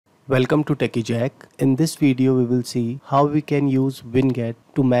Welcome to Techi. In this video we will see how we can use Winget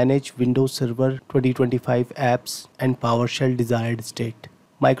to manage Windows Server 2025 apps and PowerShell desired state.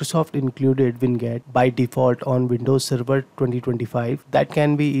 Microsoft included Winget by default on Windows Server 2025 that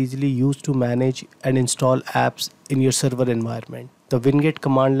can be easily used to manage and install apps in your server environment. The Winget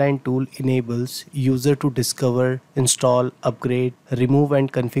command line tool enables user to discover, install, upgrade, remove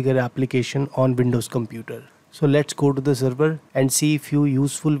and configure application on Windows computer. So let's go to the server and see few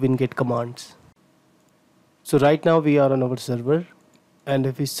useful Winget commands. So right now we are on our server, and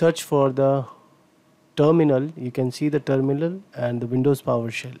if we search for the terminal, you can see the terminal and the Windows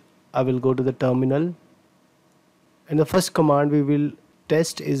PowerShell. I will go to the terminal, and the first command we will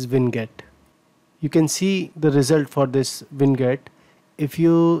test is Winget. You can see the result for this Winget. If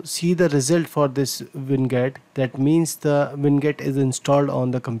you see the result for this Winget, that means the Winget is installed on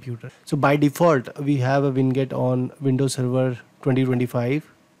the computer. So by default we have a Winget on Windows Server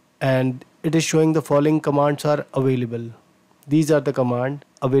 2025, and it is showing the following commands are available. These are the commands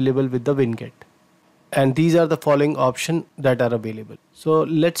available with the Winget, and these are the following options that are available. So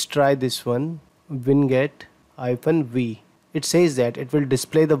let's try this one, Winget-v. It says that it will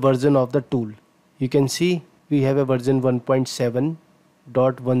display the version of the tool. You can see we have a version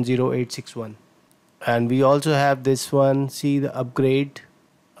 1.7.10861, and we also have this one. See the upgrade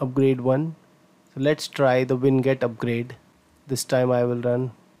one. So let's try the Winget upgrade. This time I will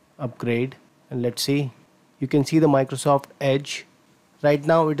run upgrade, and let's see. You can see the Microsoft Edge. Right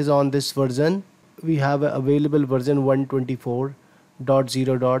now it is on this version. We have a available version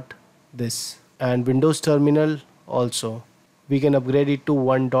 124.0. this, and Windows Terminal also. We can upgrade it to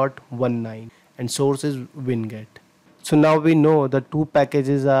 1.19, and source is Winget. So now we know the two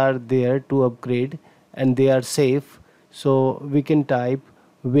packages are there to upgrade and they are safe. So we can type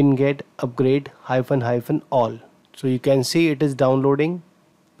Winget upgrade --all. So you can see it is downloading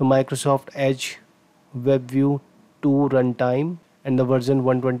the Microsoft Edge WebView 2 runtime and the version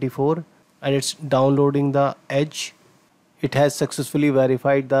 124, and it's downloading the Edge. It has successfully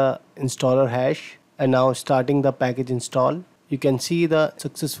verified the installer hash and now starting the package install. You can see the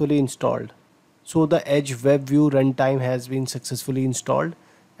successfully installed. So the Edge WebView runtime has been successfully installed,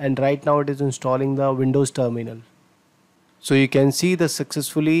 and right now it is installing the Windows terminal. So you can see the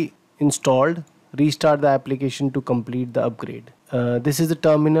successfully installed. Restart the application to complete the upgrade. This is the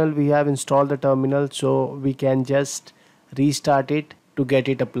terminal. We have installed the terminal, so we can just restart it to get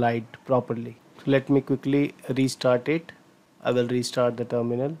it applied properly. So let me quickly restart it. I will restart the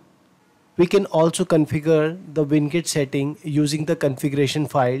terminal. We can also configure the Winget setting using the configuration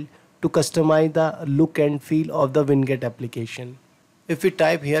file to customize the look and feel of the Winget application. If we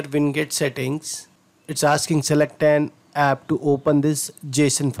type here Winget settings, it's asking select an app to open this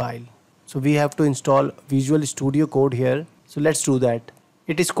JSON file. So we have to install Visual Studio Code here. So let's do that.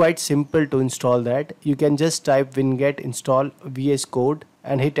 It is quite simple to install that. You can just type Winget install VS Code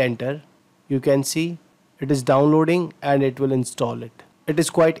and hit enter. You can see it is downloading and it will install it. It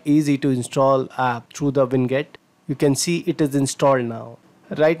is quite easy to install app through the Winget. You can see it is installed now.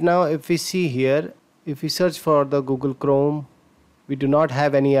 Right now if we see here, if we search for the Google Chrome, we do not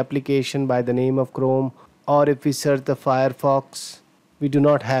have any application by the name of Chrome, or if we search the Firefox, we do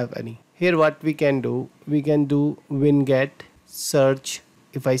not have any. Here what we can do Winget search.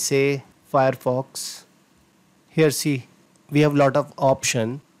 If I say Firefox, here see we have lot of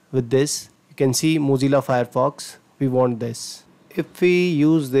option with this. You can see Mozilla Firefox, we want this. If we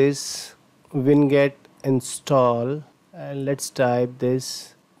use this Winget install, and let's type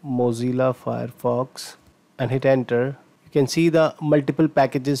this Mozilla Firefox and hit enter, you can see the multiple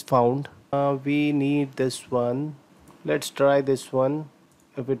packages found. We need this one. Let's try this one.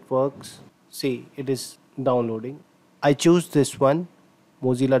 If it works, see it is downloading. I choose this one,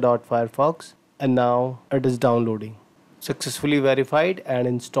 Mozilla.Firefox, and now it is downloading. Successfully verified and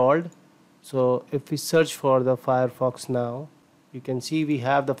installed. So if we search for the Firefox now, you can see we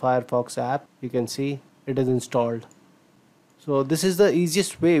have the Firefox app. You can see it is installed. So this is the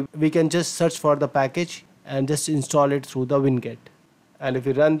easiest way. We can just search for the package and just install it through the Winget. And if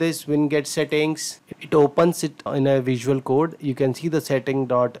you run this Winget settings, it opens it in a Visual Code. You can see the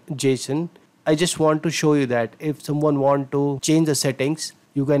setting.json. I just want to show you that if someone want to change the settings,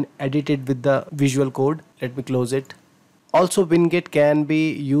 you can edit it with the Visual Code. Let me close it. Also Winget can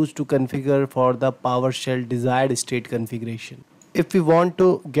be used to configure for the PowerShell desired state configuration. If we want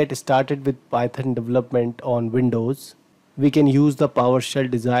to get started with Python development on Windows, we can use the PowerShell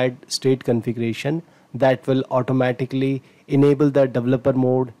desired state configuration that will automatically enable the developer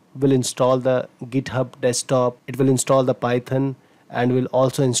mode, will install the GitHub desktop, it will install the Python, and will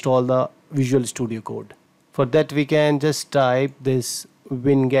also install the Visual Studio Code. For that we can just type this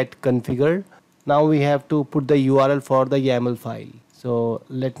winget configure. Now we have to put the URL for the YAML file. So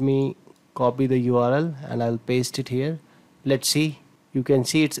let me copy the URL and I'll paste it here. Let's see. You can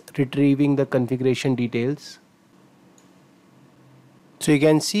see it's retrieving the configuration details. So you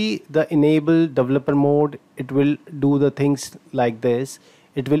can see the enable developer mode. It will do the things like this.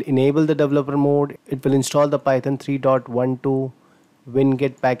 It will enable the developer mode. It will install the Python 3.12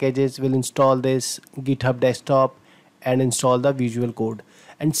 Winget packages, will install this GitHub desktop and install the Visual Code.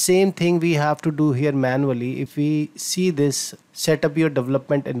 And same thing we have to do here manually. If we see this, set up your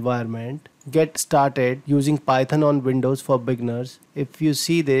development environment, get started using Python on Windows for beginners. If you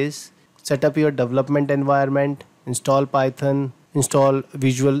see this, set up your development environment, install Python, install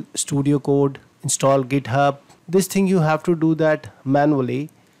Visual Studio Code, install GitHub. This thing you have to do that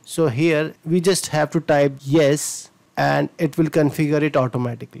manually. So here we just have to type yes and it will configure it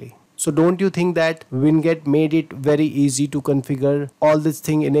automatically. So don't you think that Winget made it very easy to configure all this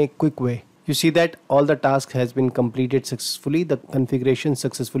thing in a quick way? You see that all the task has been completed successfully, the configuration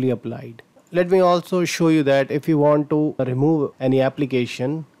successfully applied. Let me also show you that if you want to remove any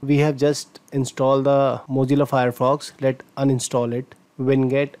application, we have just installed the Mozilla Firefox. Let's uninstall it.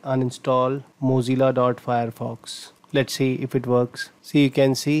 Winget uninstall mozilla.firefox. Let's see if it works. See, you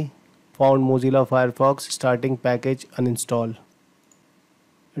can see found Mozilla Firefox starting package uninstall.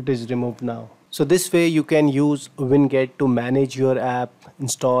 It is removed now. So this way you can use Winget to manage your app,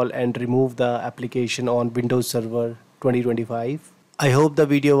 install and remove the application on Windows Server 2025. I hope the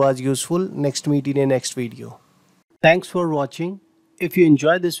video was useful. Next meet in a next video. Thanks for watching. If you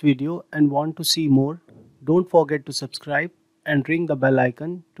enjoyed this video and want to see more, don't forget to subscribe and ring the bell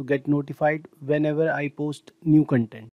icon to get notified whenever I post new content.